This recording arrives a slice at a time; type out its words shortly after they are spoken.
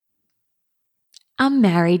A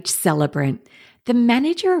marriage celebrant, the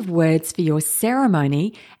manager of words for your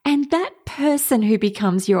ceremony, and that person who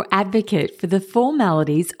becomes your advocate for the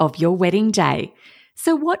formalities of your wedding day.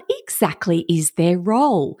 So what exactly is their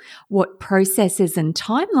role? What processes and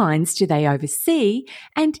timelines do they oversee?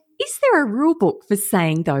 And is there a rule book for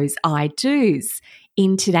saying those I do's?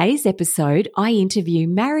 In today's episode, I interview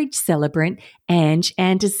marriage celebrant Ange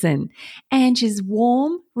Anderson. Ange is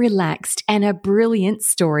warm, relaxed, and a brilliant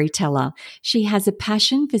storyteller. She has a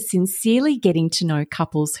passion for sincerely getting to know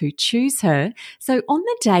couples who choose her, so on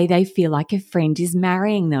the day they feel like a friend is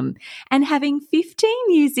marrying them. And having 15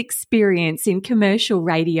 years experience in commercial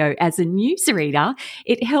radio as a newsreader,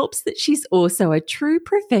 it helps that she's also a true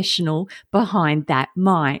professional behind that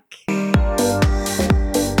mic.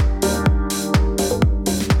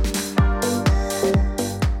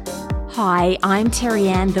 Hi, I'm Terry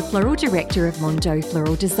Ann, the Floral Director of Mondo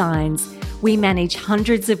Floral Designs. We manage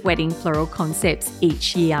hundreds of wedding floral concepts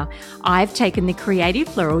each year. I've taken the creative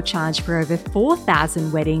floral charge for over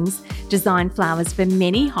 4,000 weddings, designed flowers for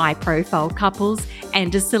many high-profile couples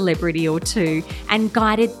and a celebrity or two, and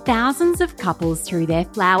guided thousands of couples through their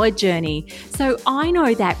flower journey. So I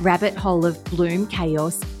know that rabbit hole of bloom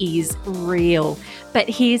chaos is real. But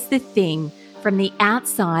here's the thing. From the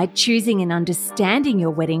outside, choosing and understanding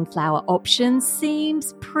your wedding flower options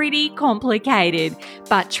seems pretty complicated.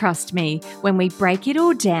 But trust me, when we break it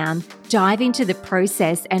all down, dive into the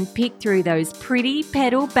process and pick through those pretty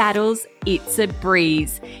petal battles, it's a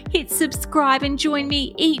breeze. Hit subscribe and join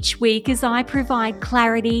me each week as I provide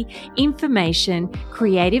clarity, information,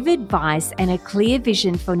 creative advice, and a clear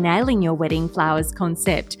vision for nailing your wedding flowers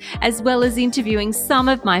concept, as well as interviewing some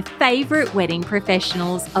of my favorite wedding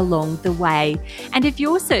professionals along the way. And if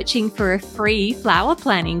you're searching for a free flower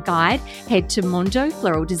planning guide, head to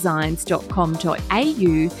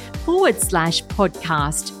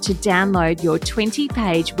mondofloraldesigns.com.au/podcast to download your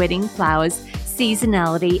 20-page wedding flowers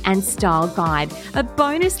seasonality and style guide, a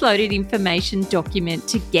bonus loaded information document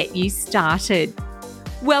to get you started.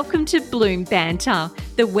 Welcome to Bloom Banter,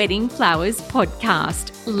 the Wedding Flowers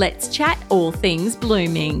podcast. Let's chat all things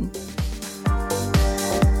blooming.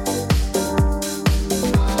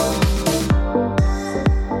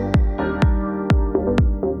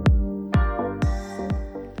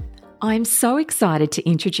 I'm so excited to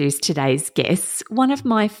introduce today's guests, one of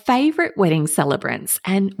my favourite wedding celebrants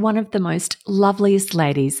and one of the most loveliest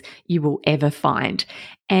ladies you will ever find,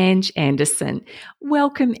 Ange Anderson.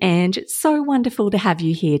 Welcome, Ange. It's so wonderful to have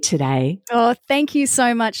you here today. Oh, thank you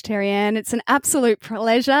so much, Terry Ann. It's an absolute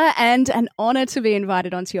pleasure and an honour to be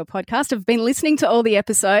invited onto your podcast. I've been listening to all the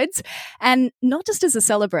episodes, and not just as a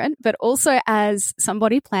celebrant, but also as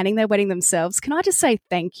somebody planning their wedding themselves. Can I just say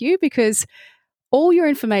thank you, because all your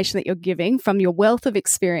information that you're giving from your wealth of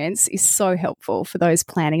experience is so helpful for those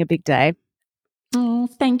planning a big day. Oh,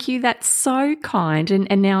 thank you. That's so kind.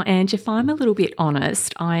 And now, Ange, if I'm a little bit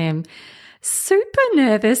honest, I am super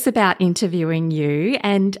nervous about interviewing you.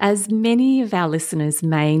 And as many of our listeners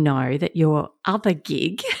may know, that your other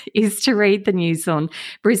gig is to read the news on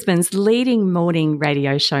Brisbane's leading morning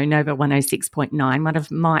radio show, Nova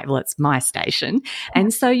 106.9, it's my station.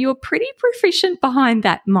 And so you're pretty proficient behind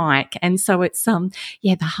that mic. And so it's,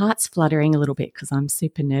 the heart's fluttering a little bit because I'm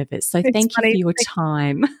super nervous. So thank you for your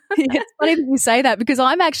time. It's funny that you say that, because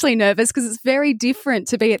I'm actually nervous, because it's very different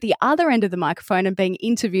to be at the other end of the microphone and being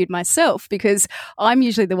interviewed myself, because I'm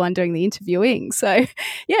usually the one doing the interviewing. So,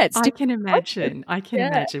 yeah, I can imagine.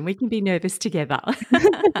 We can be nervous together.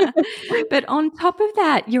 But on top of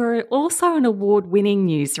that, you're also an award-winning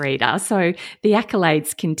newsreader, so the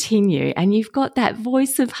accolades continue, and you've got that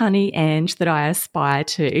voice of honey, Ange, that I aspire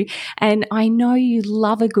to. And I know you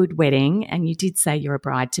love a good wedding, and you did say you're a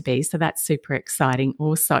bride-to-be, so that's super exciting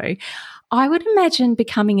also. I would imagine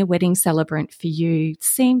becoming a wedding celebrant for you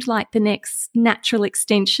seemed like the next natural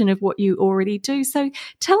extension of what you already do. So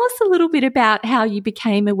tell us a little bit about how you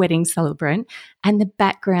became a wedding celebrant and the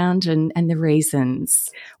background and the reasons.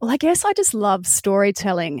 Well, I guess I just love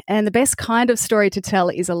storytelling, and the best kind of story to tell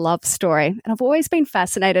is a love story. And I've always been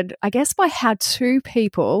fascinated, I guess, by how two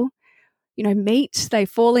people meet, they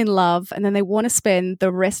fall in love, and then they want to spend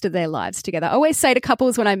the rest of their lives together. I always say to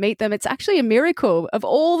couples when I meet them, it's actually a miracle. Of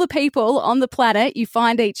all the people on the planet, you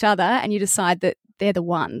find each other and you decide that they're the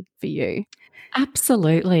one for you.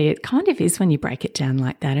 Absolutely. It kind of is when you break it down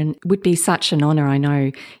like that, and it would be such an honour. I know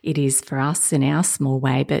it is for us in our small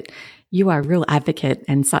way, but you are a real advocate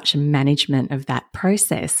and such a management of that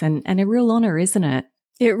process, and a real honour, isn't it?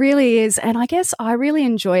 It really is. And I guess I really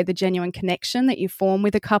enjoy the genuine connection that you form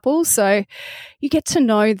with a couple. So you get to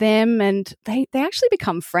know them and they actually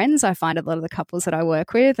become friends, I find, a lot of the couples that I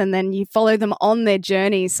work with. And then you follow them on their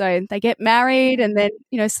journey. So they get married and then,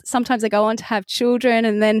 sometimes they go on to have children,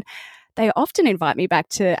 and then they often invite me back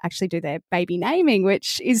to actually do their baby naming,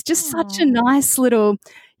 which is just such a nice little,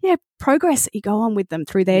 progress that you go on with them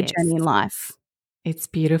through their journey in life. It's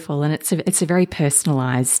beautiful, and it's a very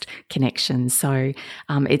personalised connection. So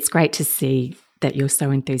it's great to see that you're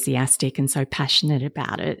so enthusiastic and so passionate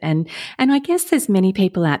about it. And I guess there's many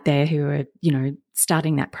people out there who are,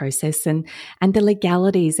 starting that process and the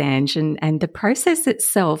legalities, Ange, and the process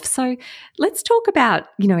itself. So let's talk about,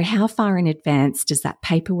 how far in advance does that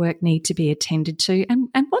paperwork need to be attended to, and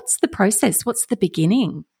what's the process? What's the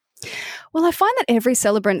beginning? Well, I find that every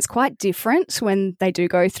celebrant's quite different when they do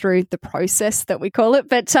go through the process that we call it.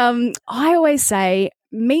 But I always say,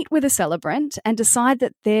 meet with a celebrant and decide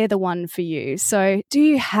that they're the one for you. So do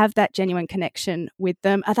you have that genuine connection with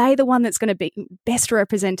them? Are they the one that's going to be best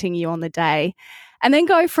representing you on the day? And then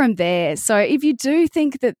go from there. So if you do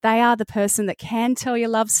think that they are the person that can tell your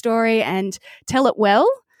love story and tell it well,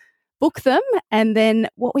 book them. And then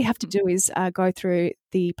what we have to do is go through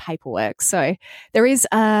the paperwork. So there is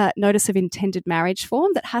a notice of intended marriage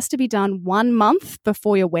form that has to be done 1 month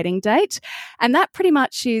before your wedding date. And that pretty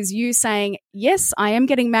much is you saying, yes, I am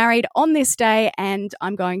getting married on this day and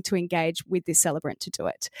I'm going to engage with this celebrant to do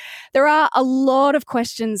it. There are a lot of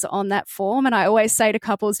questions on that form. And I always say to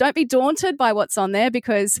couples, don't be daunted by what's on there,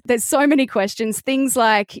 because there's so many questions. Things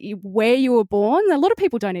like where you were born. A lot of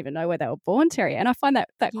people don't even know where they were born, Terry. And I find that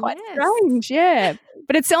quite strange. Yeah.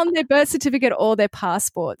 But it's on their birth certificate or their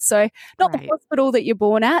passport. So not the hospital that you're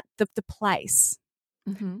born at, the place.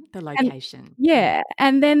 Mm-hmm. The location.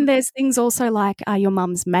 And then there's things also like your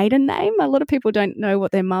mum's maiden name. A lot of people don't know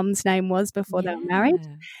what their mum's name was before they were married.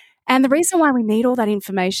 And the reason why we need all that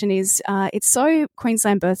information is it's so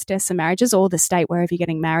Queensland Births, Deaths and Marriages, or the state wherever you're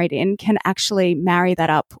getting married in, can actually marry that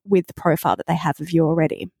up with the profile that they have of you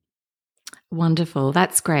already. Wonderful.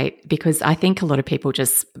 That's great, because I think a lot of people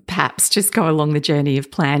perhaps go along the journey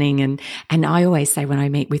of planning. And I always say when I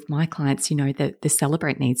meet with my clients, that the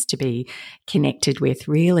celebrant needs to be connected with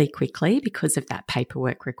really quickly because of that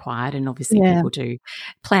paperwork required. And obviously people do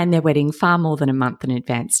plan their wedding far more than a month in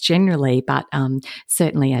advance generally. But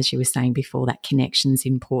certainly, as you were saying before, that connection's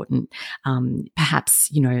important.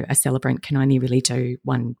 Perhaps, a celebrant can only really do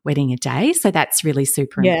one wedding a day. So that's really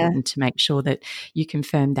super important to make sure that you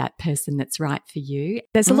confirm that person that's right for you.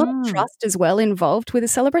 There's a lot of trust as well involved with a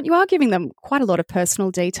celebrant. You are giving them quite a lot of personal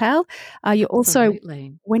detail. You also,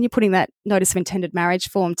 when you're putting that notice of intended marriage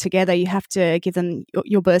form together, you have to give them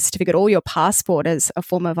your birth certificate or your passport as a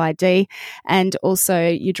form of ID, and also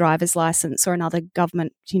your driver's license or another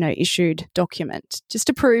government, issued document, just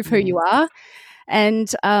to prove who you are.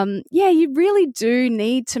 And you really do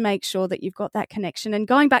need to make sure that you've got that connection. And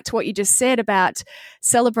going back to what you just said about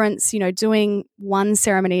celebrants, doing one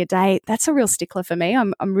ceremony a day, that's a real stickler for me.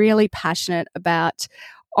 I'm really passionate about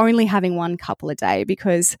only having one couple a day,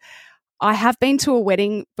 because I have been to a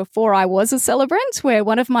wedding before I was a celebrant where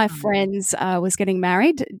one of my friends was getting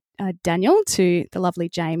married, Daniel, to the lovely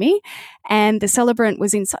Jamie, and the celebrant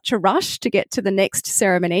was in such a rush to get to the next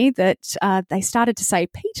ceremony that they started to say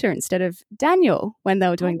Peter instead of Daniel when they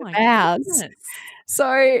were doing the vows. Goodness.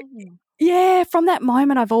 So, from that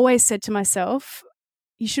moment, I've always said to myself,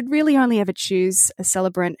 you should really only ever choose a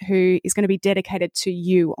celebrant who is going to be dedicated to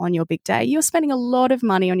you on your big day. You're spending a lot of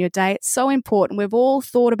money on your day. It's so important. We've all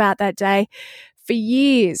thought about that day for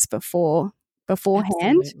years beforehand.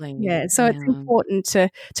 Absolutely. So it's important to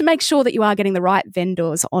make sure that you are getting the right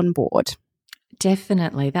vendors on board.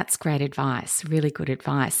 Definitely. That's great advice. Really good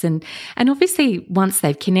advice. And obviously once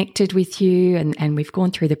they've connected with you and we've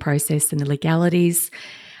gone through the process and the legalities,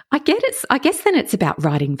 I guess then it's about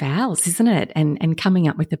writing vows, isn't it? And coming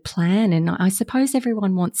up with a plan. And I suppose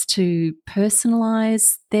everyone wants to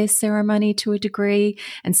personalise their ceremony to a degree,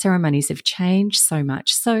 and ceremonies have changed so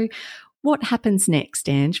much. So what happens next,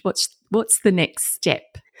 Ange? What's the next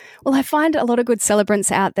step? Well, I find a lot of good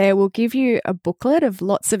celebrants out there will give you a booklet of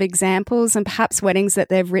lots of examples and perhaps weddings that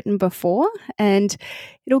they've written before, and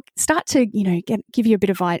it'll start to, give you a bit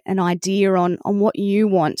of an idea on what you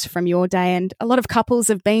want from your day. And a lot of couples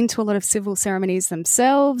have been to a lot of civil ceremonies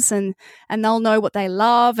themselves, and they'll know what they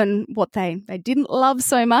love and what they didn't love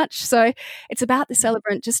so much. So it's about the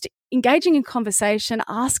celebrant just engaging in conversation,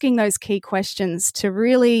 asking those key questions to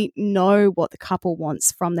really know what the couple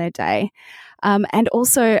wants from their day. And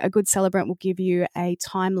also a good celebrant will give you a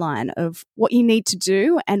timeline of what you need to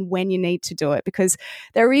do and when you need to do it, because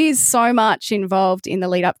there is so much involved in the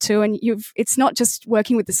lead up to, and it's not just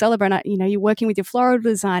working with the celebrant, you're working with your floral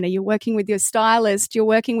designer, you're working with your stylist, you're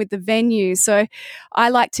working with the venue. So I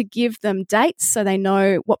like to give them dates so they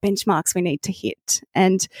know what benchmarks we need to hit.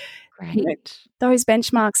 And Great. Those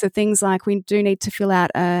benchmarks are things like we do need to fill out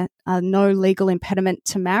a no legal impediment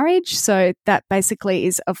to marriage. So that basically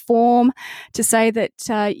is a form to say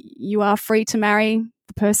that you are free to marry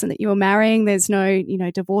the person that you're marrying. There's no,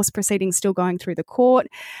 divorce proceedings still going through the court.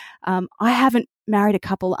 I haven't married a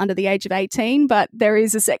couple under the age of 18, but there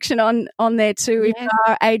is a section on there too, if you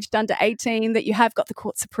are aged under 18, that you have got the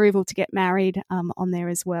court's approval to get married on there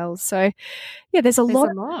as well. So, there's a lot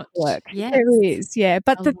of work. Yes. There is,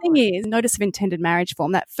 But the thing is, notice of intended marriage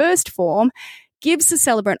form, that first form gives the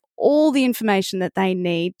celebrant all the information that they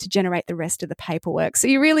need to generate the rest of the paperwork. So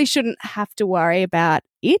you really shouldn't have to worry about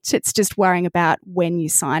it. It's just worrying about when you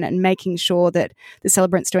sign it and making sure that the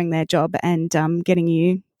celebrant's doing their job and getting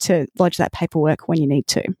you to lodge that paperwork when you need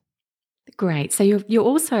to. Great. So you're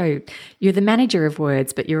the manager of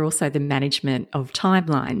words, but you're also the management of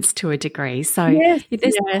timelines to a degree. So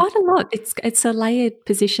there's quite a lot. It's a layered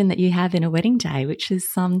position that you have in a wedding day, which is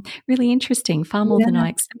really interesting, far more than I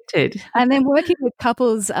expected. And then working with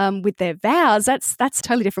couples with their vows, that's a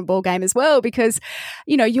totally different ballgame as well, because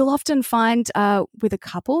you'll often find with a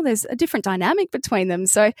couple there's a different dynamic between them.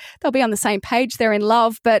 So they'll be on the same page, they're in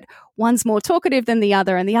love, but one's more talkative than the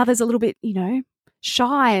other, and the other's a little bit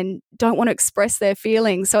shy and don't want to express their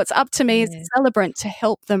feelings. So it's up to me as a celebrant to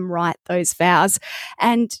help them write those vows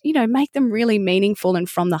and, make them really meaningful and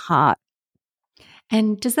from the heart.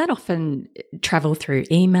 And does that often travel through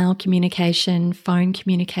email communication, phone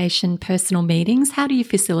communication, personal meetings? How do you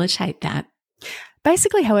facilitate that?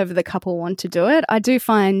 Basically, however the couple want to do it. I do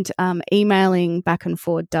find emailing back and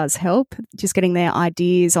forth does help, just getting their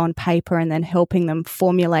ideas on paper and then helping them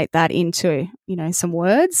formulate that into, some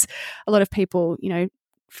words. A lot of people,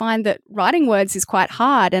 find that writing words is quite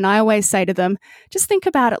hard. And I always say to them, just think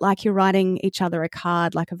about it like you're writing each other a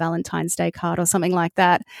card, like a Valentine's Day card or something like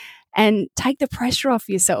that. And take the pressure off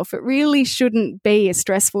yourself. It really shouldn't be a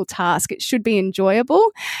stressful task. It should be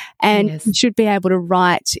enjoyable, and you should be able to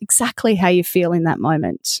write exactly how you feel in that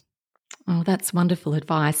moment. Oh, that's wonderful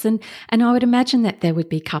advice. And I would imagine that there would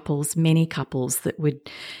be many couples that would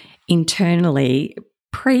internally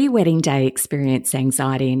pre-wedding day experience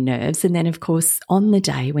anxiety and nerves. And then, of course, on the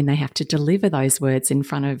day when they have to deliver those words in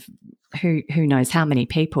front of who knows how many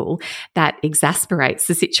people, that exasperates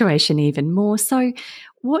the situation even more. So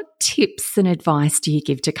what tips and advice do you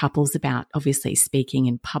give to couples about obviously speaking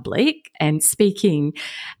in public and speaking,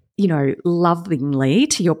 lovingly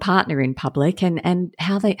to your partner in public, and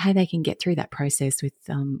how they can get through that process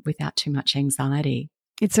without too much anxiety?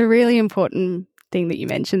 It's a really important thing that you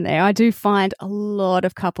mentioned there. I do find a lot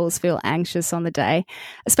of couples feel anxious on the day,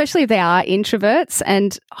 especially if they are introverts,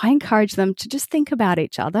 and I encourage them to just think about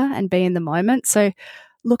each other and be in the moment. So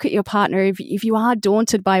look at your partner. If you are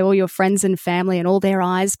daunted by all your friends and family and all their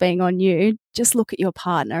eyes being on you, just look at your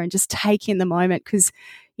partner and just take in the moment, because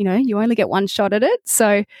you only get one shot at it.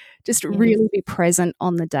 So just really be present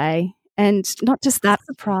on the day. And not just that,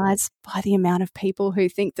 surprised by the amount of people who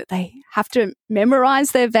think that they have to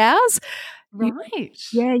memorize their vows. Right.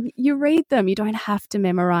 You read them. You don't have to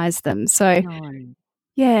memorize them. So,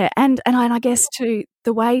 and I guess too,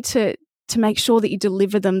 the way to make sure that you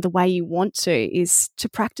deliver them the way you want to is to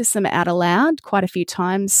practice them out aloud quite a few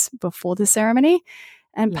times before the ceremony,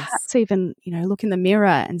 and perhaps even, look in the mirror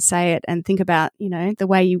and say it and think about, the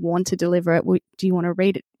way you want to deliver it. Do you want to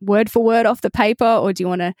read it word for word off the paper, or do you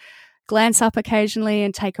want to glance up occasionally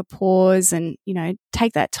and take a pause and,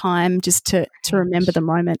 take that time just to remember the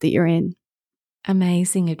moment that you're in?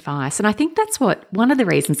 Amazing advice. And I think that's one of the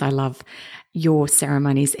reasons I love your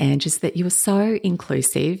ceremonies, Ange, is that you're so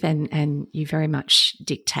inclusive and you very much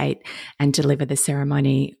dictate and deliver the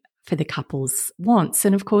ceremony for the couple's wants.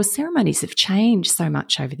 And of course, ceremonies have changed so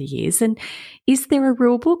much over the years. And is there a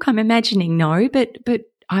rule book? I'm imagining no, but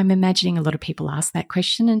I'm imagining a lot of people ask that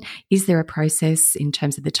question. And is there a process in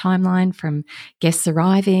terms of the timeline from guests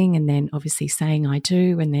arriving and then obviously saying I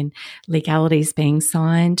do and then legalities being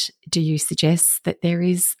signed? Do you suggest that there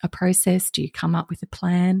is a process? Do you come up with a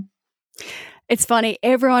plan? It's funny.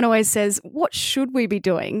 Everyone always says, what should we be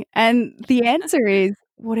doing? And the answer is,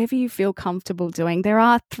 whatever you feel comfortable doing. There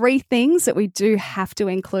are 3 things that we do have to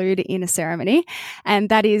include in a ceremony, and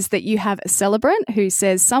that is that you have a celebrant who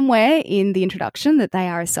says somewhere in the introduction that they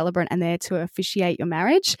are a celebrant and there to officiate your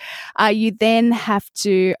marriage. You then have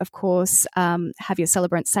to, of course, have your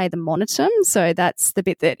celebrant say the monotum. So that's the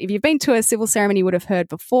bit that if you've been to a civil ceremony you would have heard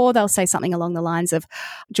before. They'll say something along the lines of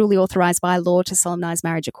duly authorised by law to solemnise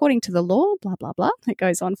marriage according to the law, blah, blah, blah. It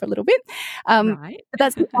goes on for a little bit. Right. But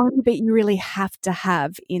that's the only bit you really have to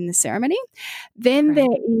have in the ceremony. Then there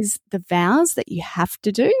is the vows that you have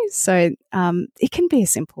to do. So it can be a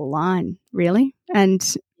simple line, really. And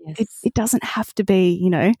it doesn't have to be, you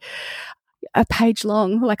know, a page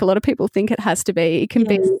long like a lot of people think it has to be. It can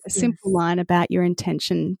be a simple line about your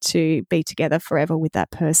intention to be together forever with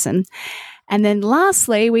that person. And then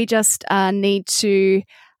lastly, we just need to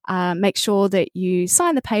make sure that you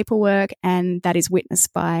sign the paperwork, and that is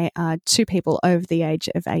witnessed by 2 people over the age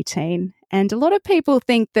of 18. And a lot of people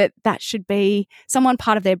think that that should be someone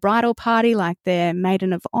part of their bridal party, like their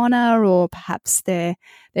maiden of honour or perhaps their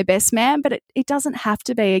best man, but it doesn't have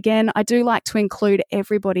to be. Again, I do like to include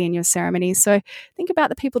everybody in your ceremony. So think about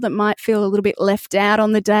the people that might feel a little bit left out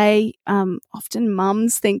on the day. Often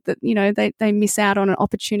mums think that, you know, they miss out on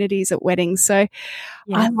opportunities at weddings. So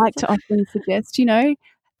I like to often suggest, you know,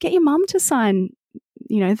 get your mum to sign,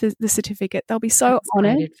 you know, the certificate. They'll be so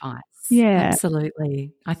honoured. Great advice. Yeah.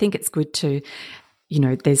 Absolutely. I think it's good to, you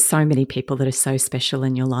know, there's so many people that are so special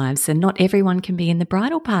in your lives, and not everyone can be in the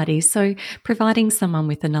bridal party. So providing someone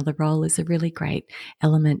with another role is a really great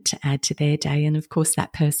element to add to their day. And of course,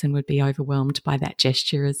 that person would be overwhelmed by that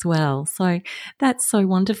gesture as well. So that's so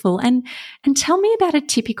wonderful. And tell me about a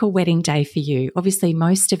typical wedding day for you. Obviously,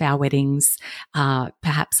 most of our weddings are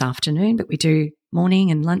perhaps afternoon, but we do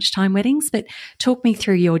morning and lunchtime weddings. But talk me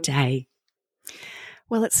through your day.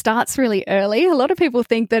 Well, it starts really early. A lot of people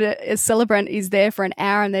think that a celebrant is there for an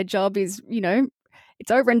hour and their job is, you know,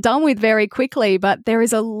 it's over and done with very quickly, but there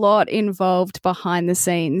is a lot involved behind the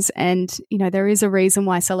scenes. And, you know, there is a reason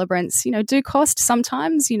why celebrants, you know, do cost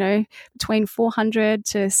sometimes, you know, between $400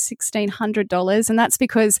 to $1,600. And that's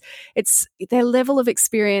because it's their level of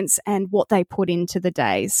experience and what they put into the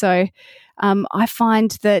day. So I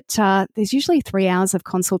find that there's usually 3 hours of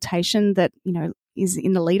consultation that, you know, is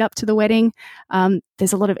in the lead up to the wedding.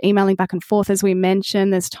 There's a lot of emailing back and forth, as we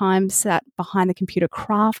mentioned. There's time sat behind the computer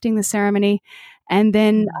crafting the ceremony. And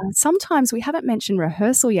then sometimes we haven't mentioned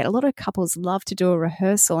rehearsal yet. A lot of couples love to do a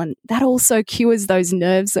rehearsal, and that also cures those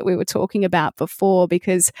nerves that we were talking about before,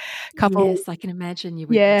 because couples... Yes, I can imagine you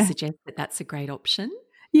would suggest that that's a great option.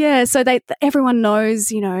 Yeah, so everyone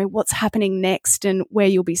knows, you know, what's happening next and where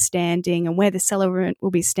you'll be standing and where the celebrant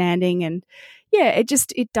will be standing. And yeah,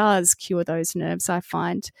 it does cure those nerves, I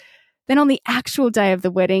find. Then on the actual day of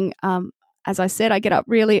the wedding, as I said, I get up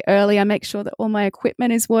really early. I make sure that all my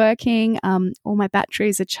equipment is working, all my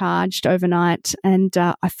batteries are charged overnight, and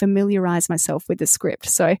I familiarise myself with the script.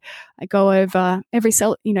 So I go over every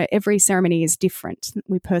ceremony is different.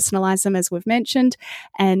 We personalise them, as we've mentioned,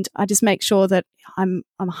 and I just make sure that I'm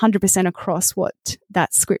 100% across what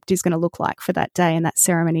that script is going to look like for that day and that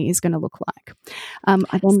ceremony is going to look like.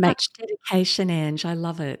 Such dedication, Ange. I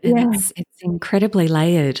love it. And it's incredibly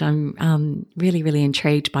layered. I'm really, really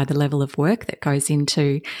intrigued by the level of work that goes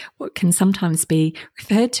into what can sometimes be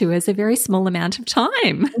referred to as a very small amount of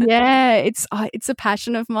time. Yeah, it's a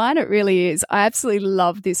passion of mine. It really is. I absolutely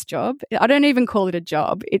love this job. I don't even call it a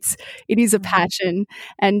job. It is a passion,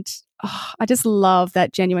 and I just love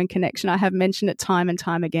that genuine connection. I have mentioned it time and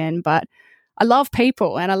time again, but I love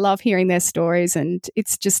people and I love hearing their stories, and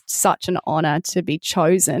it's just such an honour to be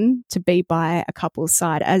chosen to be by a couple's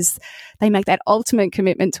side as they make that ultimate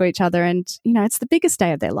commitment to each other. And, you know, it's the biggest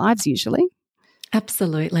day of their lives usually.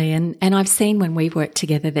 Absolutely. And I've seen when we've worked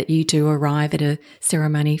together that you do arrive at a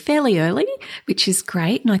ceremony fairly early, which is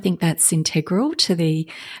great. And I think that's integral to the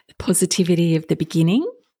positivity of the beginning.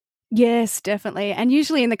 Yes, definitely. And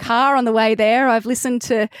usually in the car on the way there, I've listened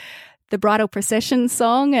to the bridal procession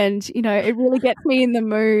song, and, you know, it really gets me in the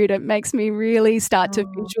mood. It makes me really start to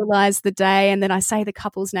visualize the day. And then I say the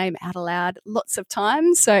couple's name out aloud lots of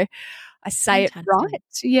times. So I say it right.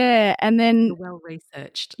 Yeah. And then well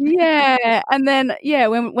researched. Yeah. And then,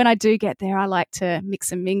 when I do get there, I like to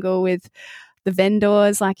mix and mingle with the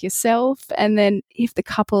vendors like yourself. And then if the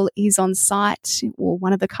couple is on site, or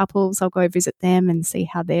one of the couples, I'll go visit them and see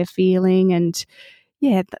how they're feeling. And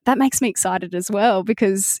yeah, that makes me excited as well,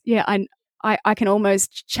 because I can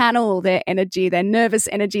almost channel their energy, their nervous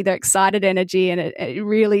energy, their excited energy, and it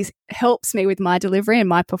really helps me with my delivery and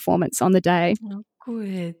my performance on the day. Well,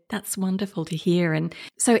 Good. That's wonderful to hear. And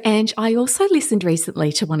so, Ange, I also listened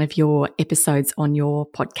recently to one of your episodes on your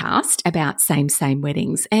podcast about same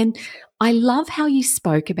weddings. And I love how you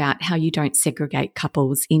spoke about how you don't segregate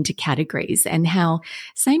couples into categories and how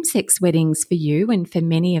same-sex weddings for you and for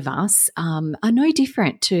many of us are no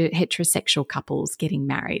different to heterosexual couples getting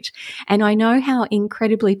married. And I know how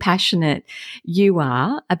incredibly passionate you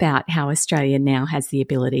are about how Australia now has the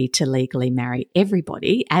ability to legally marry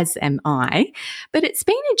everybody, as am I. But it's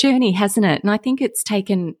been a journey, hasn't it? And I think it's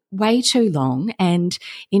taken way too long. And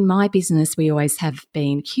in my business, we always have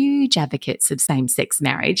been huge advocates of same-sex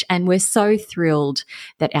marriage. And we're so thrilled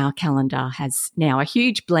that our calendar has now a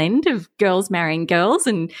huge blend of girls marrying girls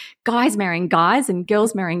and guys marrying guys and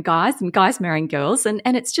girls marrying guys and guys marrying girls. And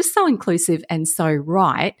it's just so inclusive and so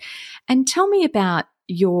right. And tell me about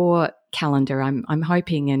your calendar. I'm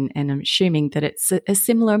hoping and I'm assuming that it's a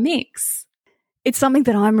similar mix. It's something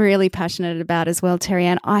that I'm really passionate about as well,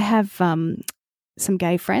 Terry-Ann. I have some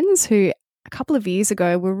gay friends who a couple of years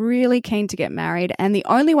ago were really keen to get married, and the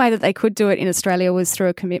only way that they could do it in Australia was through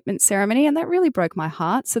a commitment ceremony, and that really broke my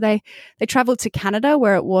heart. So they travelled to Canada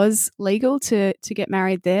where it was legal to get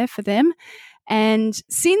married there for them. And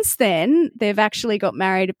since then, they've actually got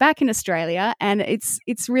married back in Australia, and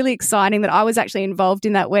it's really exciting that I was actually involved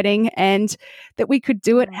in that wedding and that we could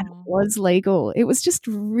do it and it was legal. It was just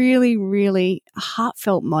really, really a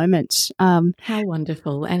heartfelt moment. How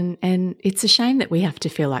wonderful. And it's a shame that we have to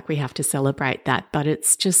feel like we have to celebrate that, but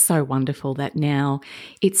it's just so wonderful that now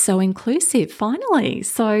it's so inclusive, finally.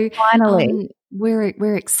 So Finally.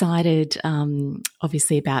 We're excited,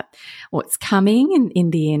 obviously, about what's coming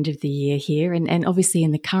in the end of the year here and obviously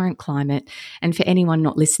in the current climate. And for anyone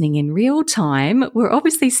not listening in real time, we're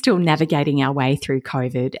obviously still navigating our way through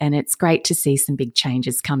COVID, and it's great to see some big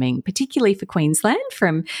changes coming, particularly for Queensland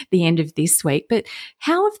from the end of this week. But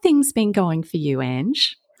how have things been going for you,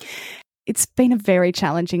 Ange? It's been a very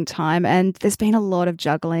challenging time, and there's been a lot of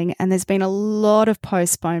juggling and there's been a lot of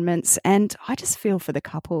postponements, and I just feel for the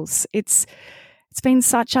couples. It's been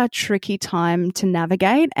such a tricky time to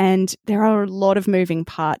navigate, and there are a lot of moving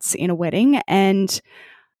parts in a wedding, and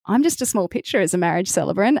I'm just a small pitcher as a marriage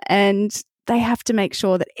celebrant, and they have to make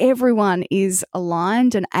sure that everyone is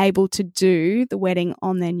aligned and able to do the wedding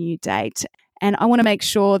on their new date. And I want to make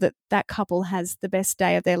sure that that couple has the best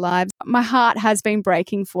day of their lives. My heart has been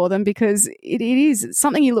breaking for them because it is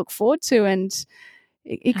something you look forward to, and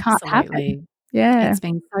it can't happen. Yeah. It's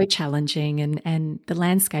been so challenging and the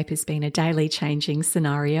landscape has been a daily changing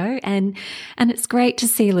scenario and it's great to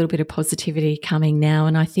see a little bit of positivity coming now.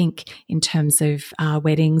 And I think in terms of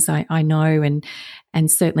weddings, I know and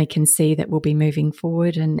certainly can see that we'll be moving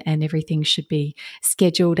forward and everything should be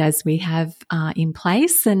scheduled as we have in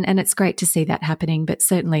place. And it's great to see that happening. But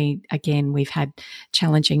certainly, again, we've had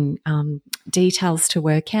challenging details to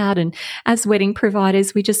work out. And as wedding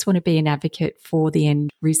providers, we just want to be an advocate for the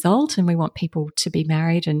end result and we want people to be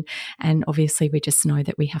married. And obviously, we just know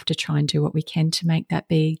that we have to try and do what we can to make that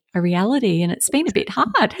be a reality. And it's been a bit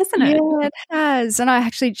hard, hasn't it? Yeah, it has. And I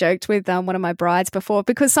actually joked with one of my brides before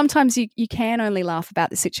because sometimes you can only laugh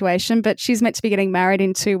about the situation, but she's meant to be getting married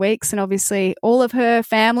in 2 weeks. And obviously all of her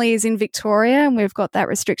family is in Victoria and we've got that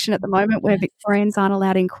restriction at the moment where Victorians aren't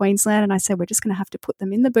allowed in Queensland. And I said, we're just going to have to put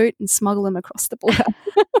them in the boot and smuggle them across the border.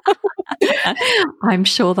 I'm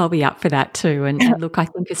sure they'll be up for that too. And look, I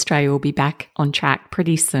think Australia will be back on track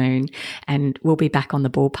pretty soon and we'll be back on the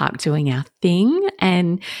ballpark doing our thing.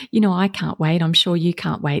 And, I can't wait. I'm sure you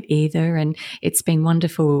can't wait either. And it's been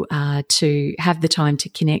wonderful to have the time to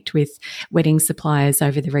connect with wedding suppliers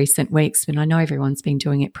over the recent weeks. But I know everyone's been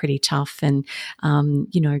doing it pretty tough and,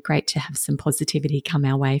 great to have some positivity come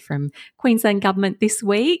our way from Queensland government this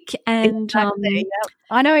week. And exactly.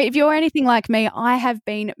 I know if you're anything like me, I have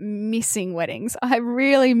been missing weddings. I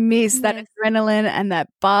really miss that adrenaline and that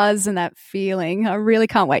buzz and that feeling. I really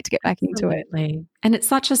can't wait to get back into it. And it's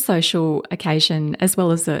such a social occasion as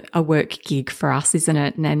well as a work gig for us, isn't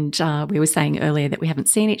it? And we were saying earlier that we haven't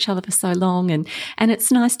seen each other for so long and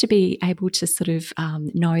it's nice to be able to sort of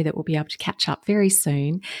know that we'll be able to catch up very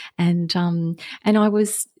soon. And I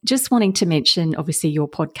was just wanting to mention, obviously, your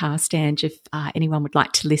podcast, Ange, if anyone would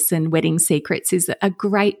like to listen. Wedding Secrets is a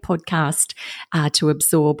great podcast to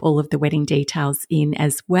absorb all of the wedding details in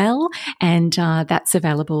as well. And that's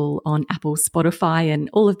available on Apple, Spotify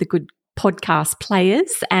and all of the good podcast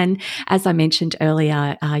players. And as I mentioned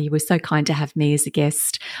earlier, you were so kind to have me as a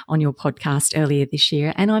guest on your podcast earlier this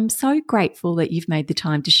year. And I'm so grateful that you've made the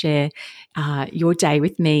time to share your day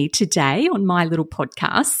with me today on my little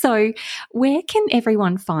podcast. So where can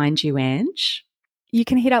everyone find you, Ange? you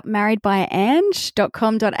can hit up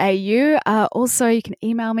marriedbyange.com.au. Also, you can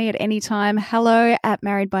email me at any time,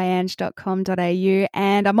 hello@marriedbyange.com.au.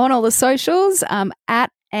 And I'm on all the socials,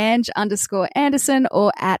 at Ange_Anderson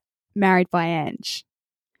or at marriedbyange.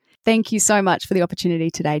 Thank you so much for the opportunity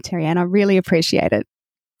today, Terry-Ann. I really appreciate it.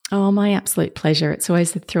 Oh, my absolute pleasure. It's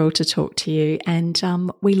always a thrill to talk to you. And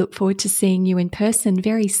we look forward to seeing you in person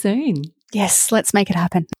very soon. Yes, let's make it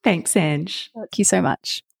happen. Thanks, Ange. Thank you so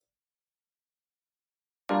much.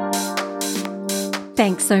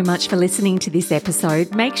 Thanks so much for listening to this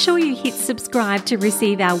episode. Make sure you hit subscribe to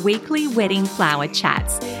receive our weekly wedding flower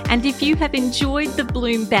chats. And if you have enjoyed the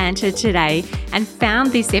Bloom banter today and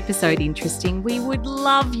found this episode interesting, we would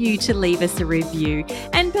love you to leave us a review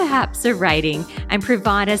and perhaps a rating and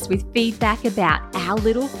provide us with feedback about our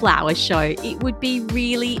little flower show. It would be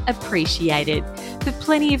really appreciated. For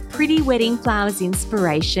plenty of pretty wedding flowers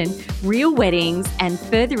inspiration, real weddings, and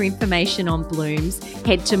further information on blooms,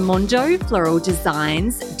 head to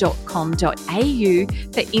mondofloraldesigns.com.au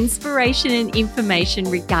for inspiration and information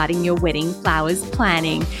regarding your wedding flowers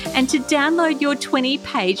planning. And to download your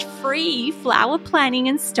 20-page free flower planning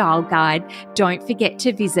and style guide, don't forget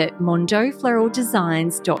to visit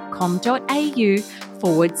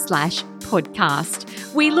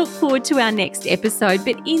mondofloraldesigns.com.au/podcast. We look forward to our next episode,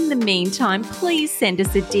 but in the meantime, please send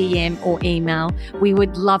us a DM or email. We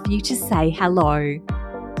would love you to say hello.